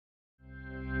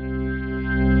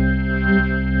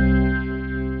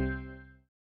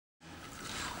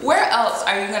Where else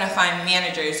are you gonna find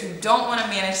managers who don't want to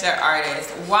manage their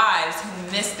artists, wives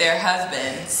who miss their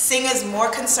husbands, singers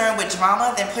more concerned with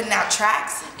drama than putting out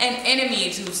tracks, and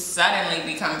enemies who suddenly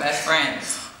become best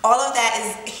friends? All of that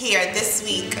is here this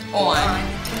week on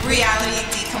Reality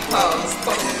Decomposed.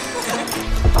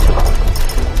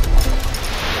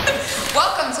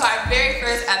 Welcome to our very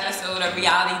first episode of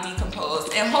Reality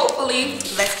Decomposed, and hopefully,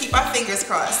 let's keep our fingers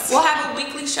crossed, we'll have a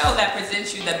weekly show that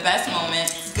presents you the best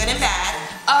moments, good and bad,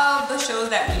 of the shows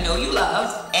that we know you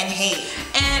love and hate.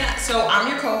 And so I'm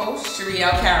your co-host,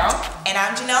 Sharielle Carroll. And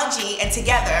I'm Janelle G, and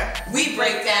together, we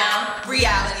break down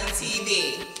reality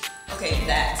TV. Okay,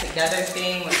 that together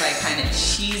thing was like kind of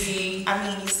cheesy. I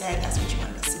mean, you said that's what you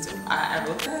wanted us to do. I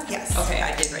wrote that? Yes. Okay,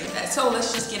 I did write that. So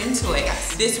let's just get into it.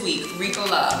 Yes. This week, Rico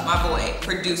Love, my boy,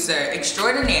 producer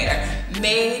extraordinaire,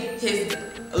 made his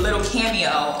little cameo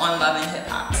on Love and Hip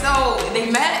Hop. So they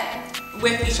met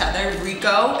with each other,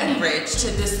 Rico and Rich, to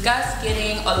discuss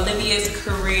getting Olivia's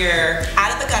career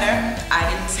out of the gutter. I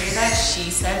didn't say that,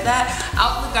 she said that.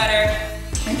 Out the gutter,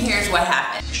 and here's what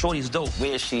happened. Shorty's dope.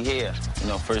 Where is she here? You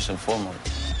know, first and foremost.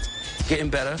 Getting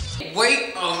better.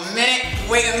 Wait a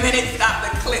minute, stop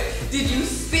the clip. Did you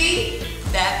see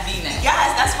that V-neck?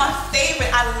 Yes, that's my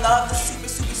favorite. I love the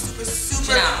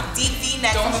super deep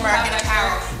V-neck from American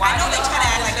Apparel. I know they're trying to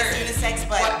act like it's unisex,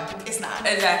 but it's not.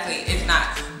 Exactly, it's not.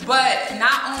 But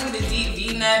not only the deep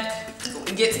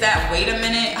V-neck gets that wait a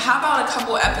minute, how about a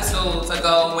couple episodes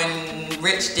ago when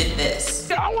Rich did this?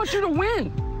 I want you to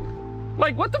win.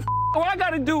 Like, what the f do I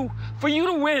gotta do for you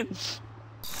to win?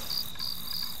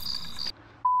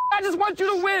 I just want you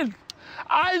to win.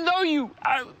 I know you.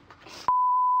 I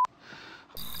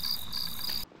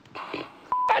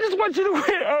just want you to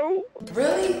win, oh.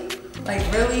 Really? Like,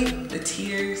 really? The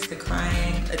tears, the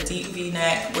crying, a deep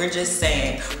V-neck, we're just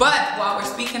saying. But while we're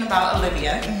speaking about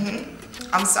Olivia.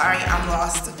 I'm sorry, I'm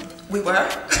lost. We were? We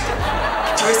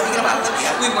were speaking about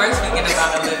Olivia. We were speaking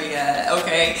about Olivia,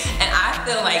 okay? And I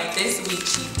feel like this week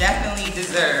she definitely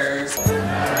deserves.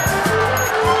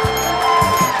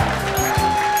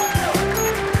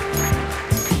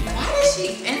 Why does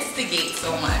she instigate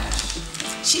so much?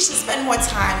 She should spend more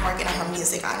time working on her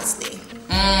music, honestly.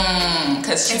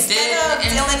 Cause she Instead of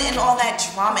dealing in all that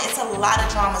drama, it's a lot of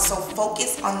drama, so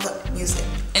focus on the music.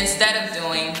 Instead of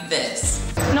doing this.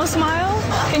 No smile?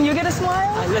 Can you get a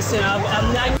smile? Listen, I'm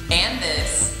not. And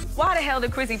this. Why the hell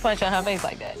did Chrissy punch on her face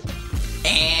like that?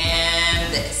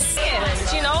 And this.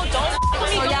 You know, don't talk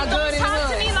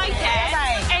to me like that.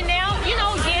 Right. And now, you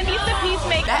know, Yandy's the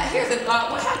peacemaker. Here's a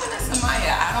thought. What happened to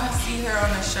Samaya? I don't see her on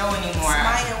the show anymore.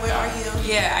 Samaya, where are you?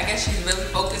 Yeah, I guess she's really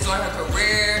focused on her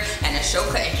career, and the show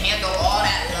couldn't handle all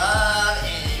that love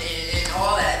and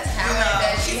all that talent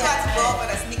that she got to go for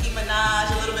that's Nicki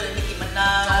Minaj, a little bit of Nicki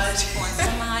Minaj. Don't sleep on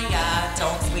Samaya.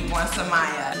 Don't sleep on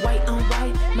Samaya. White on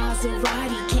white,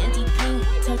 Maserati, candy paint,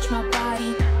 touch my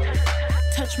body,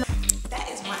 touch my. That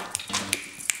is my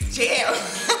jam. Jam?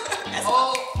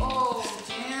 Oh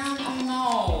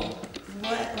no.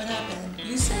 What happened?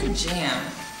 You said jam.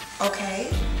 Okay.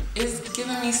 It's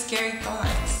giving me scary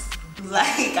thoughts.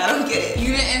 Like, I don't get it.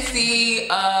 You didn't see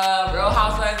Real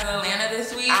Housewives of Atlanta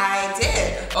this week? I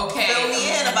did. Okay. Fill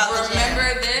me in about the jam.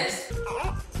 Remember this?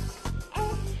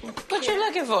 What you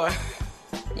looking for?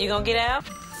 You gonna get out?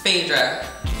 Phaedra,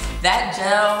 that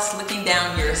gel slicking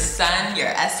down your son,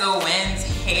 your SON's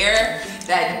hair,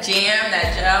 that jam,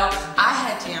 that gel. I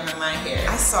had jam in my hair.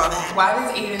 I saw that. Why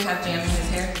does Aiden have jam in his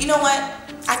hair? You know what?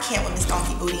 I can't with Miss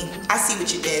Donkey Booty. I see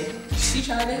what you did. She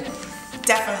tried it?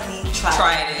 Definitely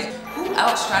tried it. Who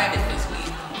else tried it this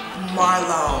week?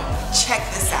 Marlo. Check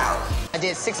this out. I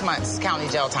did 6 months county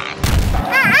jail time.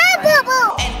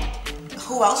 And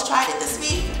who else tried it this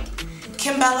week?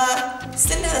 Kimbella,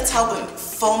 send her to tell with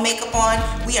full makeup on.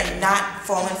 We are not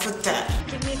falling for that.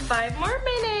 Give me 5 more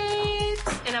minutes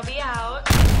and I'll be out.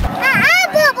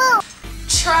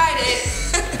 Tried it.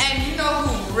 And you know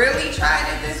who really tried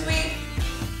it this week?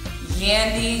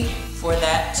 Yandy for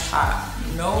that top.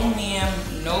 No ma'am,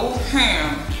 no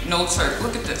ham, no turk.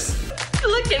 Look at this.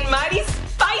 Looking mighty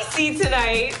spicy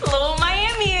tonight. A little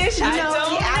Miami-ish. I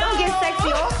don't get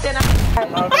sexy often.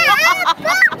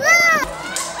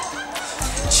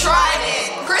 Tried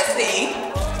it. Chrissy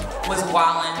was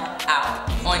wilding out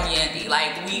on Yandy.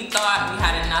 Like, we thought we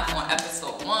had enough on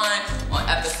episode 1, on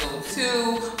episode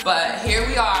 2, but here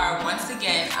we are once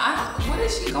again. What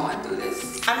is she going through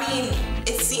this? I mean,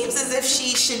 it seems as if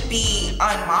she should be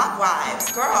on Mob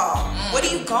Wives. Girl, what are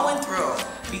you going through?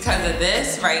 Because of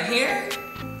this right here?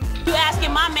 You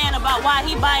asking my man about why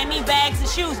he buying me bags and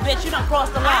shoes, bitch. You done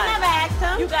crossed the line. I never asked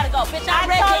him. You gotta go. Bitch, I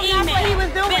read the email. That's what he was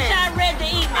doing. Bitch, I read the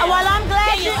email. Well, I'm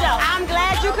glad I'm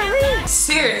glad that you can read.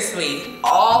 Seriously,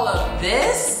 all of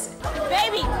this?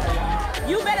 Baby,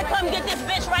 you better come get this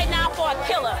bitch right now for a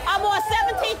killer. I'm on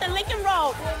 17th and Lincoln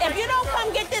Road. If you don't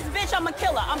come get this bitch, I'm a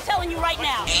killer. I'm telling you right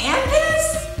now. And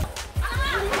this?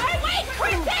 Wait,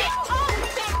 Chrissy!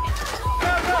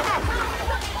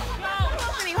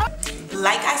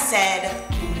 Like I said,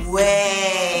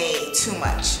 way too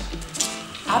much.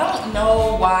 I don't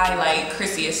know why, like,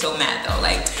 Chrissy is so mad though.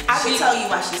 Like, I can tell you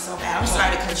why she's so mad. I'm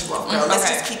sorry to cut you off, girl. Let's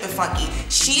just keep it funky.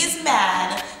 She is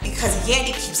mad because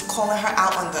Yandy keeps calling her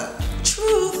out on the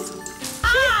truth.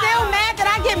 She's still mad that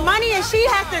I get money and she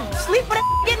has to sleep for the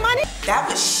get money? That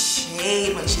was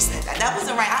shade when she said that. That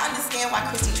wasn't right. I understand why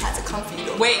Christy tried to come for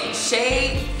you. Wait,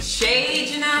 shade,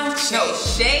 Janelle? No,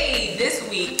 shade this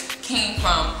week came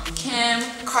from Kim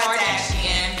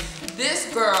Kardashian. This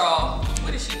girl,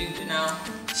 what did she do, Janelle?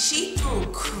 She threw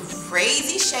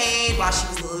crazy shade while she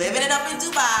was living it up in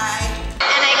Dubai. And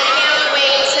I can't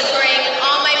wait to bring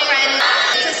all my friends,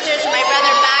 sisters, my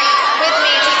brother back with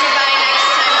me to Dubai next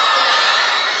time.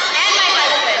 And my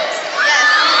husband,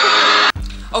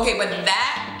 yes. Okay, but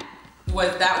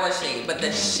that was shade. But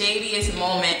the shadiest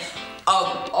moment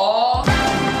of all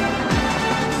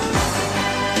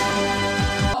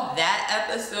that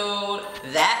episode,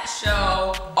 that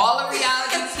show, all of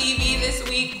reality TV this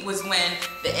week was when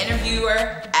the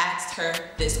interviewer asked her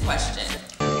this question.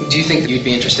 Do you think you'd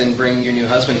be interested in bringing your new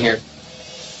husband here?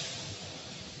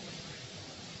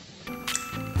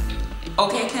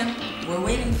 Okay, Kim, we're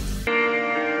waiting. I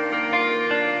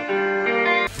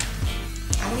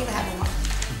don't even have one.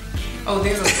 Oh,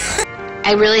 there's a...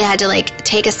 I really had to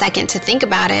take a second to think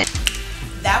about it.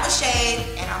 That was shade,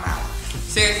 and I'm out.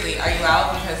 Seriously, are you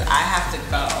out? Because I have to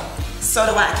go. So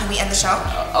do I. Can we end the show?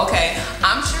 Okay,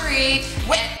 I'm Cherie.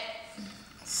 Wait.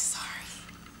 Sorry.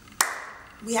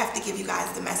 We have to give you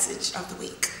guys the message of the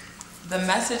week. The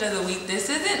message of the week. This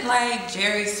isn't like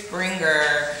Jerry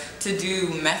Springer to do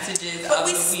messages of the week. But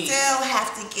we still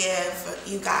have to give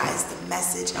you guys the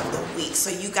message of the week so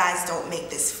you guys don't make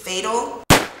this fatal,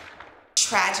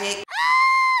 tragic,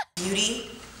 beauty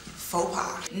faux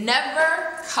pas.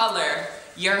 Never color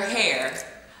your hair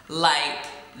like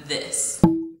this.